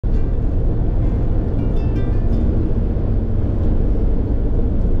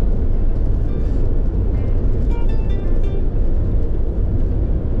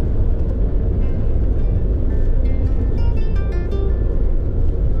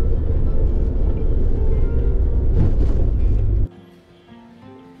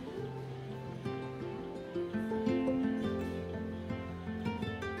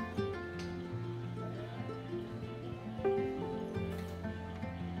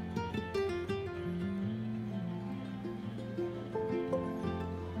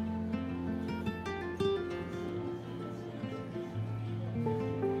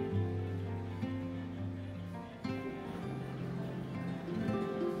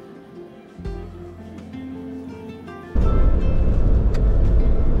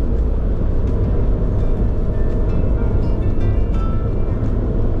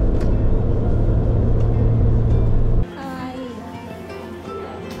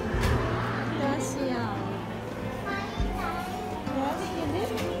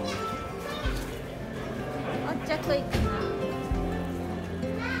遅いかな。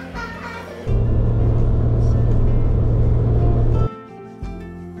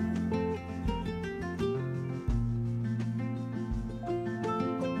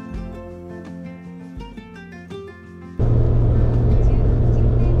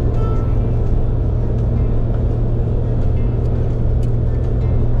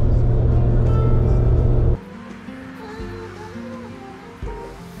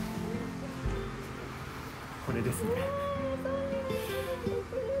これですね。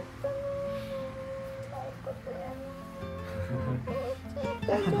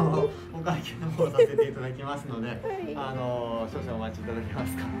お会計の方させていただきますので、少々お待ちいただけま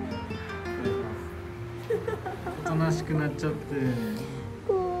すか。おとなしくなっちゃって。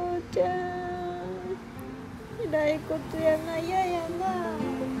こうちゃん、えらいことやな、嫌やな。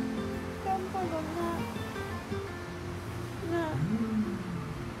頑張ろな。なあ。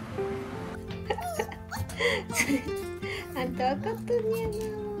あんた分かっとんねやな。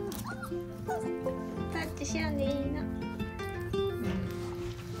タッチしやんでいいな。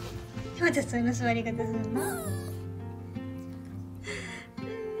またその座り方するの。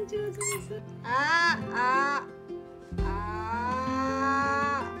上手です。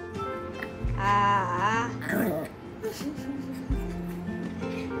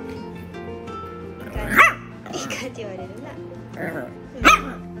いい感じ言われるな。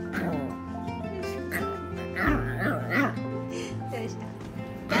どうし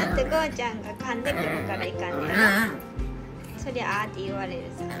た？だってゴーちゃんが噛んでくるからいかんねんな。そりゃあーって言われる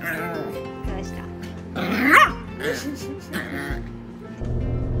さ。どうした？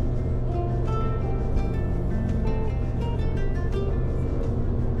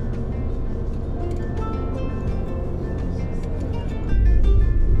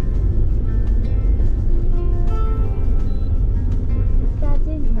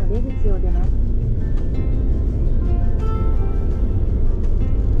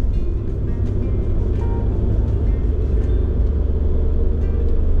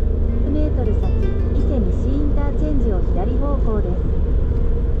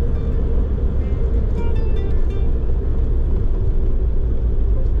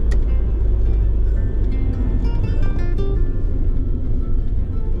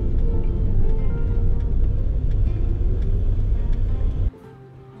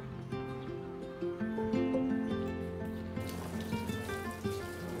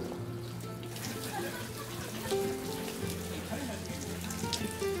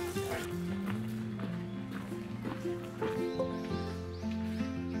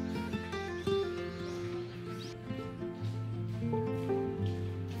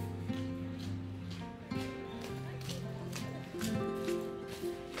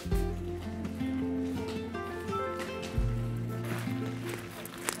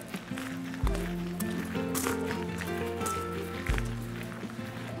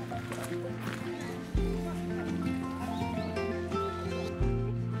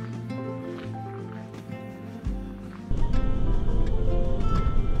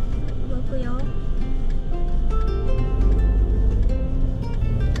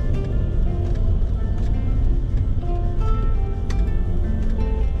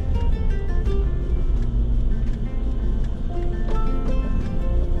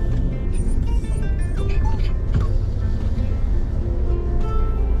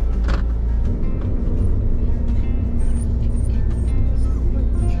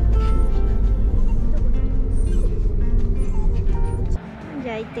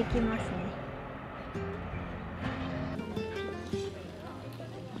行ってきますね。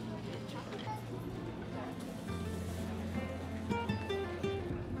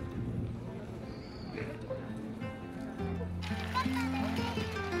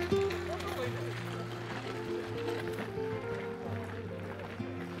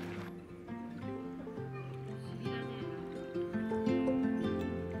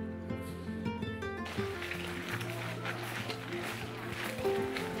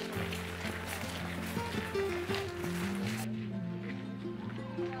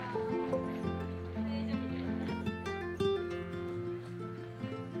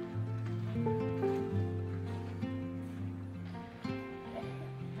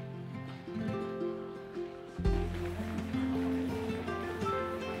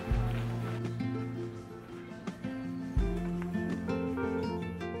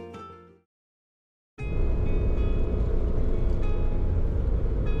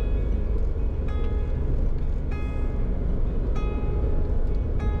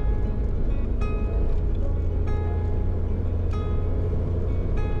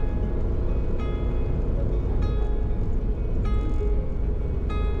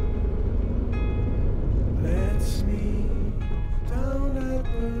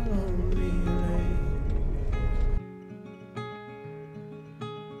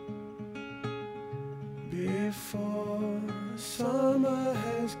before summer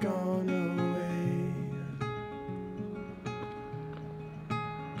has gone away.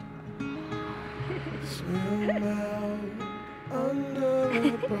 Swim out under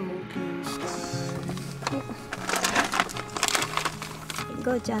a broken sky.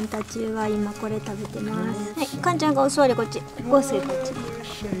 ゴーちゃんたちは今これ食べてます。はい、かんちゃんがお座りこっち、ゴースケこっち。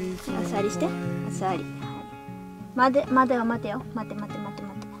お座りして、お座り。待ては待てよ、待て。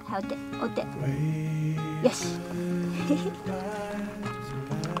はい、お手。よし。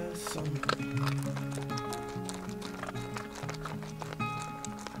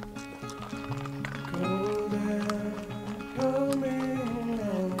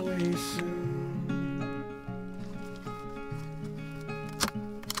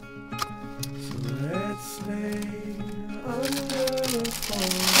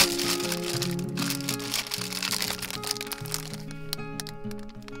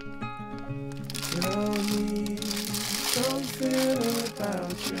Tell me something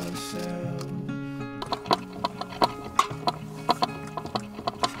about yourself.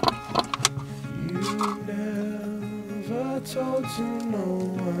 You never told to no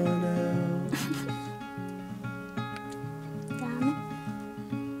one else. ダメ。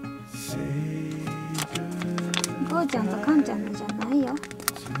 Say goodbye. ゴーちゃんとかんちゃんのじゃないよ。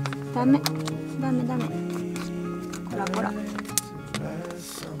ダメ。こら。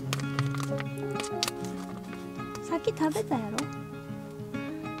さっき食べたや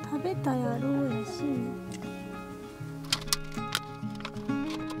ろやし。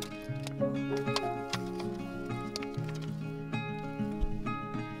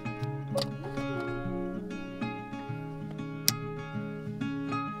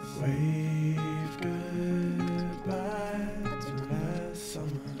Wave goodbye to last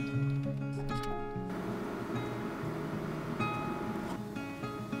summer.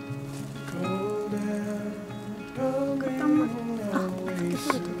 Cold air coming away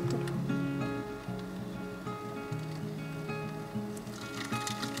soon.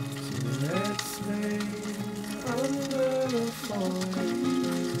 So let's lay under the falling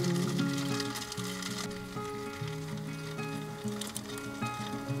moon.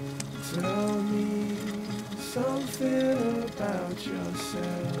 Tell me something about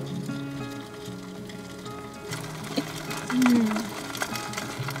yourself.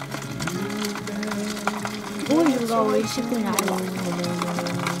 オイルが美味しくないわ。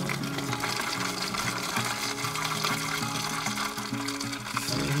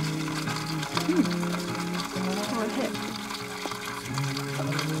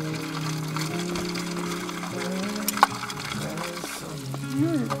い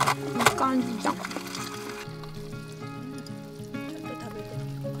い感じじゃん。ちょっと食べてみ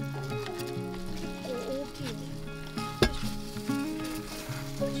ようかな。大きいね。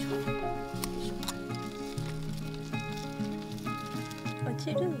落ち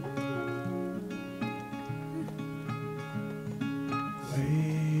る。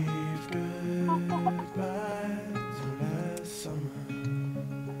Wave goodbye to last summer.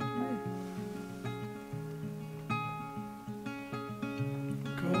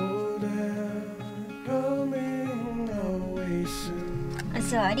 Cold air coming away soon. お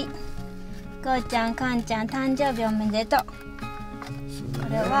座り。ゴーちゃん、かんちゃん、誕生日おめでとう。こ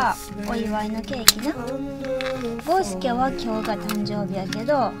れはお祝いのケーキな。ゴースケは今日が誕生日やけ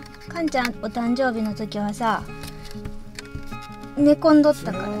ど、かんちゃんお誕生日の時はさ、寝込んどっ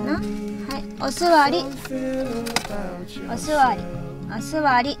たからな。はい、お座り。お座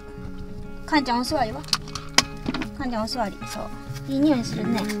り。かんちゃんお座りは？かんちゃんお座り。そう。いい匂いする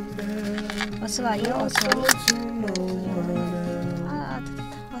ね。お座りよ、お座り。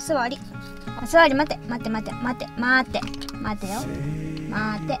お座り。お座り、待てよ。待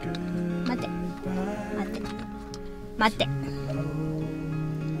って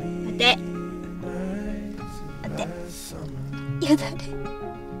よだれ。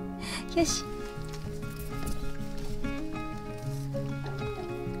よし。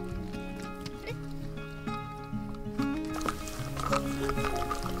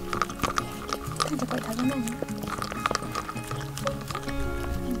かんちゃんこれ食べないの？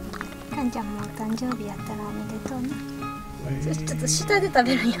かんちゃんもお誕生日やったらおめでとうな。ちょっと下で食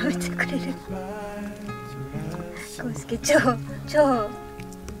べるのやめてくれる？こうすけ超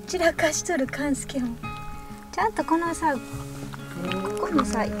散らかしとるかんすけも。ちゃんとこのさ、ここの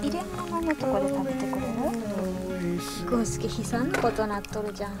さ入れ物のとこで食べてくれる？こうすけ悲惨なことなっと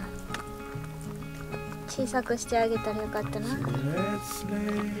るじゃん。小さくしてあげたらよかったな。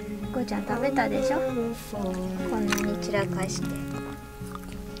こうちゃん食べたでしょ？こんなに散らかして。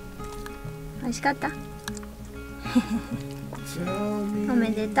美味しかった？ Tell me お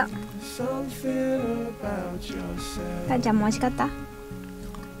めでとう。 something about yourself. かんちゃんも美味しかった？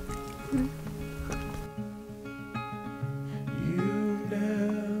 You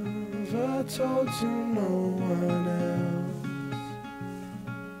never told to no one else.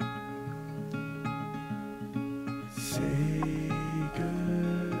 Say